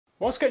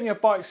Whilst getting your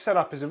bike set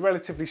up is a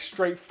relatively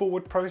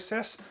straightforward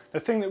process,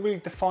 the thing that really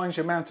defines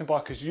your mountain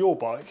bike as your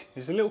bike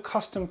is the little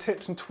custom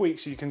tips and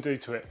tweaks you can do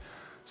to it.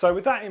 So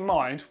with that in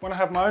mind, when I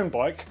have my own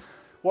bike,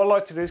 what I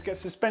like to do is get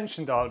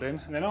suspension dialed in,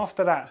 and then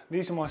after that,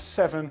 these are my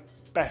 7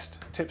 best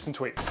tips and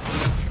tweaks.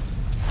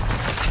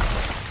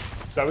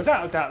 So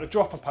without a doubt, the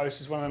dropper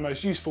post is one of the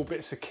most useful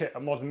bits of kit a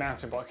modern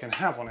mountain bike can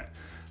have on it.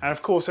 And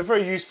of course, they're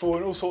very useful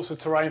in all sorts of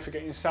terrain for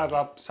getting your saddle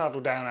up, saddle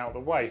down out of the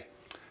way.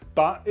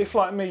 But if,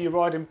 like me, you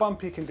ride in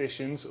bumpy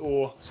conditions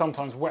or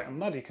sometimes wet and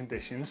muddy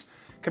conditions,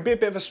 it can be a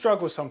bit of a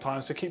struggle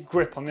sometimes to keep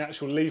grip on the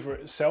actual lever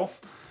itself.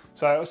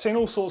 So I've seen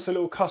all sorts of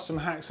little custom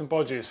hacks and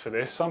bodges for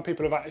this. Some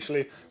people have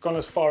actually gone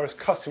as far as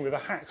cutting with a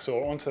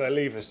hacksaw onto their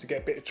levers to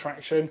get a bit of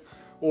traction,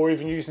 or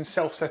even using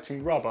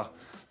self-setting rubber.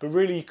 But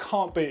really, you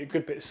can't beat a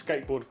good bit of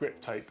skateboard grip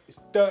tape. It's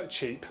dirt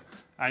cheap,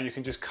 and you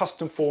can just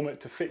custom form it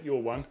to fit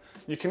your one.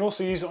 You can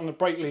also use it on the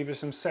brake levers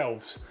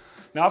themselves.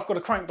 Now, I've got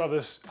a Crank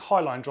Brothers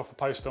Highline dropper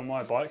post on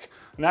my bike,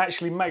 and they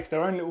actually make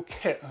their own little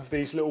kit of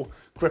these little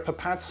gripper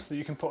pads that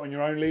you can put on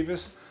your own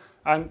levers,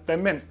 and they're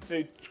mint.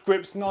 It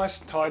grips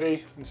nice,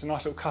 tidy, and it's a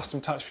nice little custom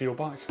touch for your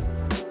bike.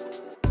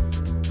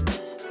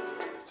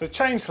 So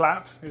chain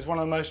slap is one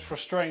of the most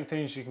frustrating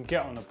things you can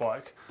get on a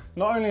bike.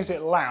 Not only is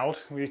it loud,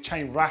 with your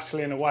chain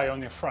rattling away on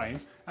your frame,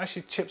 it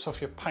actually chips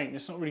off your paint.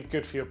 It's not really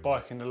good for your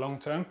bike in the long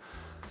term.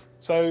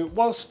 So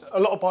whilst a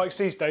lot of bikes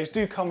these days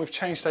do come with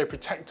chainstay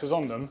protectors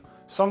on them,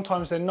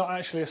 sometimes they're not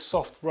actually a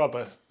soft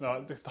rubber.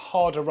 The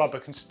harder rubber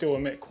can still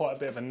emit quite a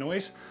bit of a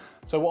noise.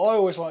 So what I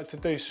always like to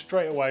do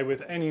straight away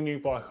with any new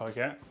bike I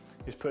get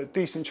is put a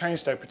decent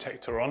chainstay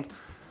protector on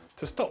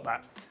to stop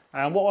that.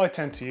 And what I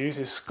tend to use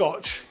is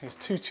Scotch, it's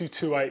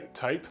 2228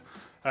 tape,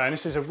 and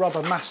this is a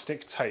rubber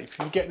mastic tape. You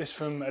can get this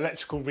from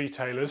electrical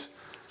retailers,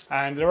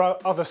 and there are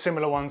other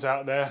similar ones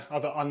out there,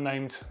 other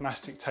unnamed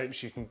mastic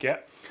tapes you can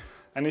get.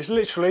 And it's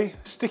literally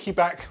sticky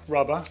back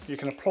rubber. You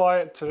can apply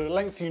it to the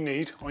length you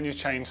need on your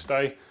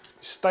chainstay. It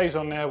stays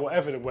on there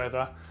whatever the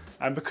weather.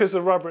 And because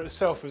the rubber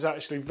itself is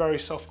actually very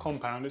soft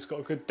compound, it's got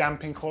a good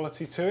damping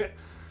quality to it.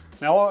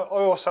 Now I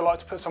also like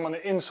to put some on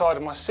the inside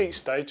of my seat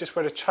stay, just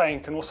where the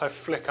chain can also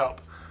flick up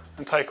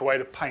and take away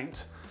the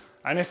paint.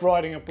 And if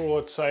riding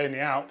abroad, say in the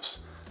Alps,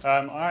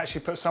 I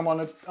actually put some on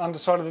the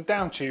underside of the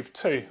down tube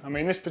too. I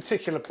mean, this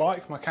particular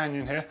bike, my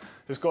Canyon here,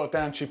 has got a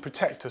down tube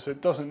protector, so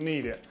it doesn't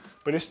need it.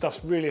 But this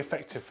stuff's really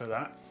effective for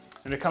that.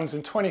 And it comes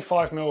in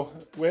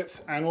 25mm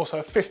width and also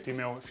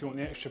 50mm if you want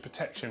the extra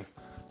protection.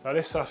 So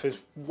this stuff is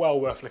well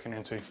worth looking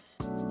into.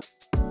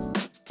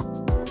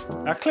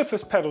 Now,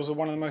 clipless pedals are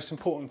one of the most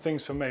important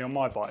things for me on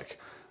my bike.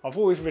 I've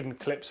always ridden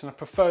clips and I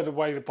prefer the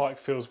way the bike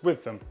feels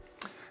with them.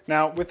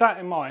 Now, with that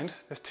in mind,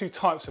 there's 2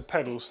 types of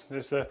pedals.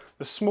 There's the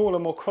smaller,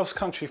 more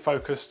cross-country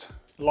focused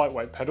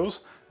lightweight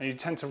pedals, and you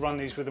tend to run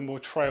these with a more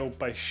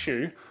trail-based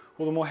shoe,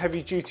 or the more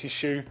heavy-duty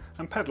shoe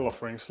and pedal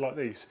offerings like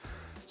these.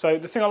 So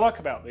the thing I like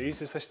about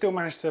these is they still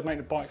manage to make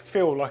the bike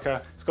feel like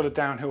it's got a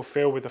downhill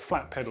feel with the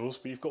flat pedals,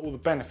 but you've got all the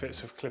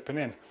benefits of clipping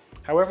in.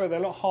 However, they're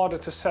a lot harder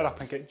to set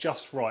up and get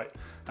just right,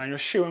 and your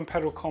shoe and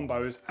pedal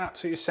combo is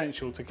absolutely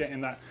essential to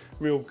getting that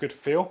real good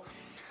feel.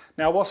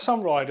 Now, while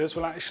some riders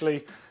will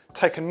actually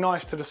take a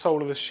knife to the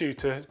sole of the shoe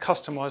to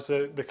customise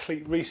the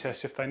cleat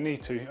recess if they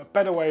need to, a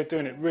better way of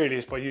doing it really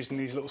is by using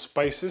these little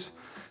spacers.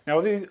 Now,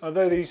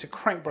 although these are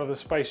Crank Brothers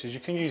spacers, you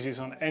can use these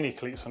on any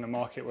cleats on the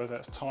market, whether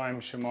that's Time,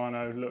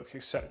 Shimano, Look,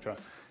 etc. It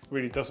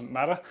really doesn't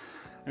matter.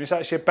 And it's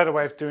actually a better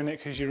way of doing it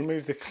because you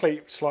remove the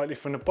cleat slightly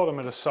from the bottom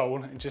of the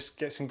sole and it just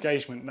gets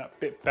engagement that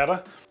bit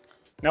better.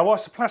 Now,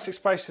 whilst the plastic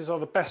spacers are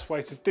the best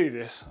way to do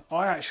this,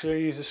 I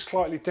actually use a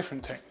slightly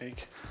different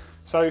technique.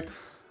 So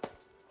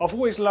I've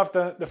always loved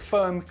the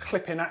firm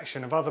clip-in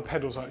action of other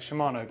pedals like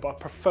Shimano, but I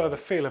prefer the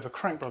feel of a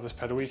Crank Brothers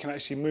pedal where you can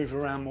actually move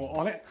around more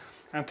on it.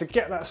 And to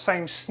get that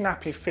same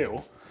snappy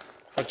feel,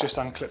 if I just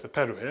unclip the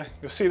pedal here,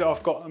 you'll see that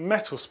I've got a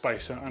metal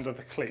spacer under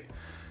the cleat.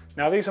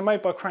 Now, these are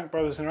made by Crank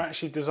Brothers and are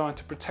actually designed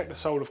to protect the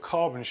sole of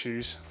carbon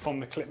shoes from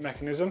the clip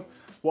mechanism.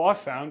 What I've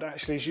found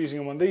actually is using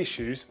them on these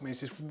shoes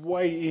means it's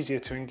way easier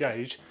to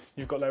engage.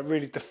 You've got that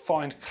really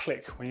defined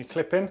click when you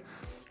clip in.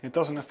 It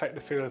doesn't affect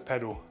the feel of the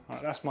pedal.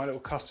 Right, that's my little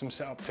custom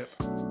setup tip.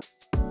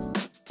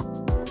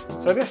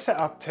 So this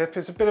setup tip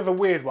is a bit of a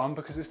weird one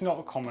because it's not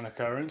a common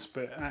occurrence,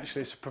 but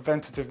actually it's a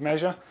preventative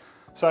measure.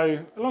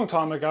 So a long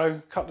time ago,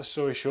 cut the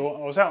story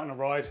short, I was out on a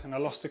ride and I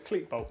lost a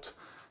cleat bolt.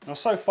 And I was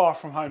so far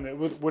from home that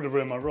it would have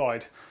ruined my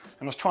ride.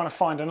 And I was trying to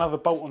find another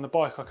bolt on the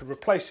bike I could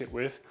replace it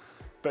with.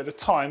 But at the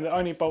time, the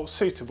only bolt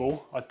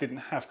suitable I didn't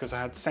have because I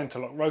had centre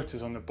lock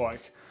rotors on the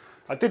bike.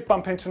 I did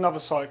bump into another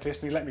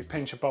cyclist and he let me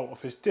pinch a bolt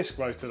off his disc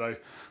rotor though.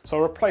 So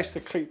I replaced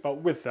the cleat bolt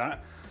with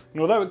that.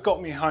 And although it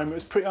got me home, it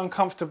was pretty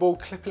uncomfortable.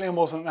 Clipping in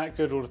wasn't that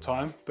good all the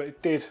time, but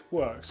it did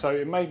work. So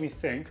it made me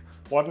think,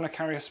 why don't I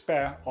carry a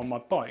spare on my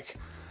bike?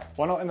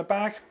 Why not in the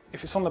bag?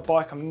 If it's on the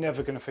bike, I'm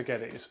never going to forget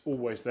it. It's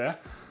always there.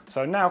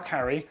 So I now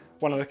carry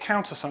one of the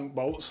countersunk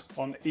bolts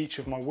on each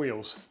of my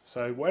wheels.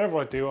 So whatever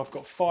I do, I've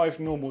got 5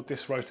 normal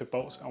disc rotor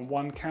bolts and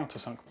 1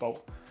 countersunk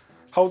bolt.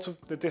 Holds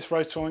the disc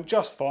rotor on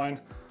just fine,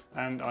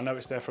 and I know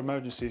it's there for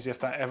emergencies if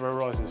that ever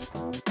arises.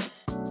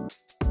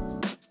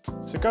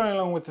 So going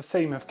along with the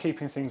theme of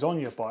keeping things on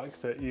your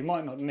bike that you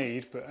might not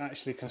need but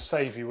actually can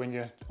save you when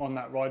you're on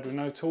that ride with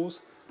no tools,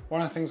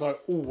 one of the things I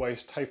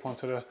always tape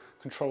onto the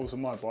controls of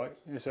my bike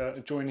is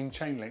a joining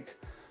chain link.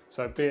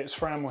 So be it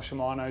SRAM or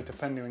Shimano,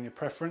 depending on your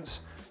preference,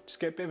 just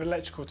get a bit of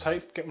electrical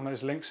tape, get one of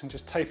those links and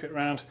just tape it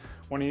around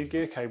one of your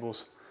gear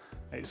cables.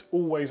 It's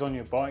always on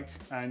your bike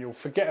and you'll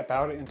forget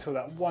about it until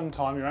that one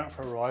time you're out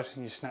for a ride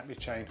and you snap your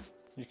chain.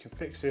 You can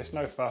fix this,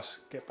 no fuss,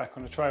 get back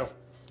on the trail.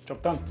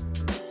 Job done.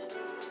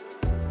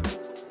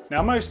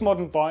 Now most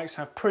modern bikes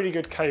have pretty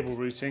good cable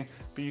routing,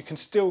 but you can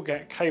still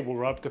get cable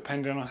rub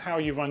depending on how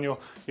you run your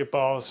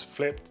bars,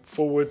 flip,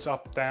 forwards,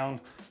 up, down,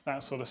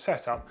 that sort of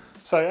setup.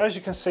 So as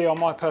you can see on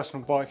my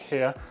personal bike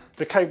here,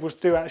 the cables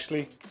do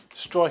actually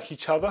strike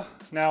each other.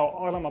 Now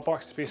I like my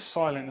bikes to be as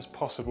silent as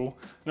possible,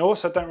 and I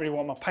also don't really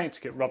want my paint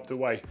to get rubbed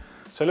away.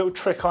 So a little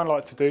trick I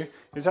like to do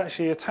is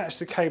actually attach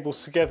the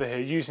cables together here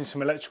using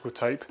some electrical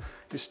tape.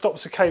 It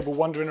stops the cable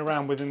wandering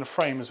around within the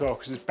frame as well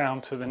because it's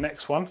bound to the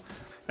next one.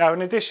 Now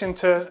in addition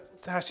to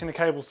attaching the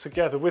cables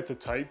together with the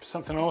tape,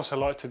 something I also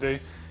like to do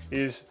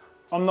is,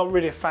 I'm not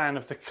really a fan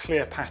of the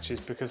clear patches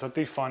because I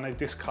do find they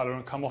discolour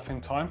and come off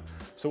in time.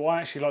 So what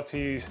I actually like to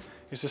use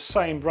is the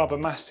same rubber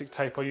mastic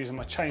tape I use on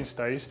my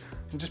chainstays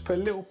and just put a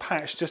little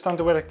patch just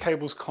under where the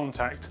cables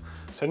contact.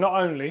 So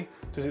not only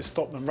does it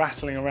stop them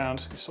rattling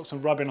around, it stops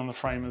them rubbing on the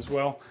frame as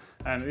well.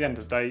 And at the end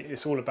of the day,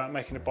 it's all about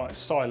making the bike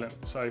silent.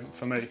 So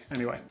for me,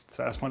 anyway,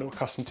 so that's my little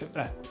custom tip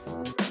there.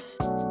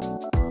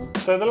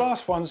 So the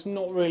last one's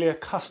not really a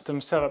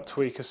custom setup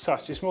tweak as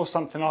such, it's more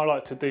something I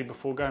like to do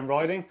before going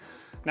riding.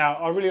 Now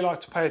I really like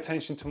to pay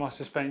attention to my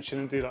suspension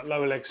and do like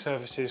lower leg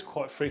services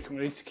quite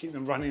frequently to keep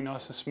them running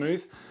nice and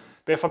smooth.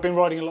 But if I've been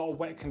riding a lot of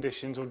wet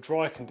conditions or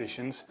dry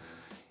conditions,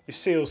 your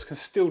seals can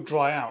still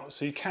dry out,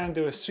 so you can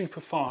do a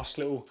super fast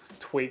little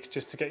tweak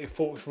just to get your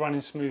forks running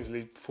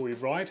smoothly before you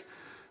ride.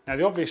 Now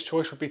the obvious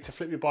choice would be to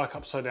flip your bike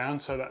upside down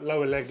so that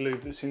lower leg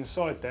lube that's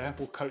inside there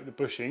will coat the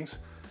bushings.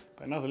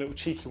 But another little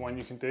cheeky one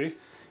you can do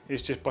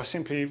is just by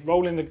simply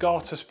rolling the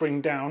garter spring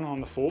down on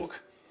the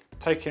fork,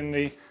 taking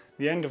the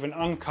end of an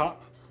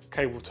uncut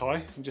cable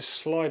tie and just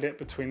slide it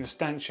between the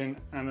stanchion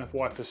and the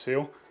wiper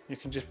seal. You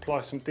can just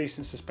apply some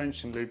decent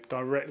suspension lube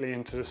directly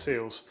into the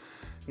seals.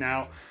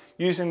 Now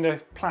using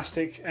the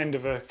plastic end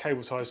of a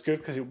cable tie is good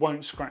because it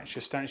won't scratch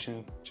your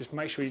stanchion. Just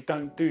make sure you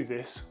don't do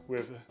this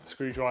with a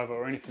screwdriver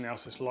or anything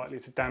else that's likely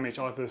to damage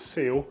either the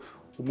seal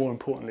or, more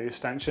importantly, your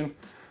stanchion.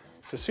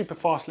 It's a super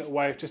fast little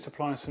way of just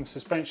applying some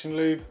suspension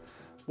lube,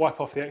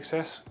 wipe off the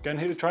excess, go and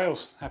hit the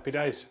trails. Happy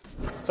days.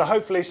 So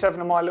hopefully 7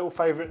 of my little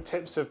favourite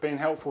tips have been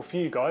helpful for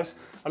you guys.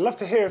 I'd love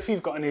to hear if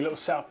you've got any little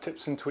setup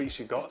tips and tweaks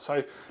you've got,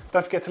 so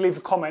don't forget to leave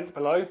a comment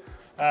below.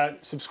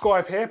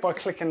 Subscribe here by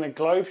clicking the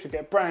globe, you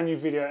get a brand new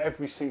video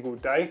every single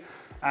day.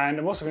 And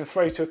I'm also going to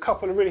throw you to a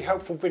couple of really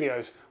helpful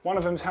videos. One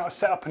of them is how to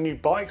set up a new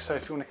bike, so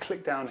if you want to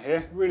click down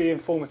here, really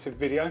informative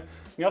video.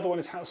 The other one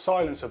is how to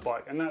silence a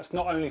bike, and that's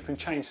not only from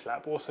chain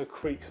slap, but also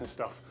creaks and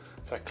stuff.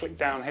 So click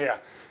down here.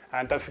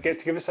 And don't forget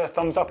to give us a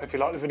thumbs up if you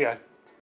like the video.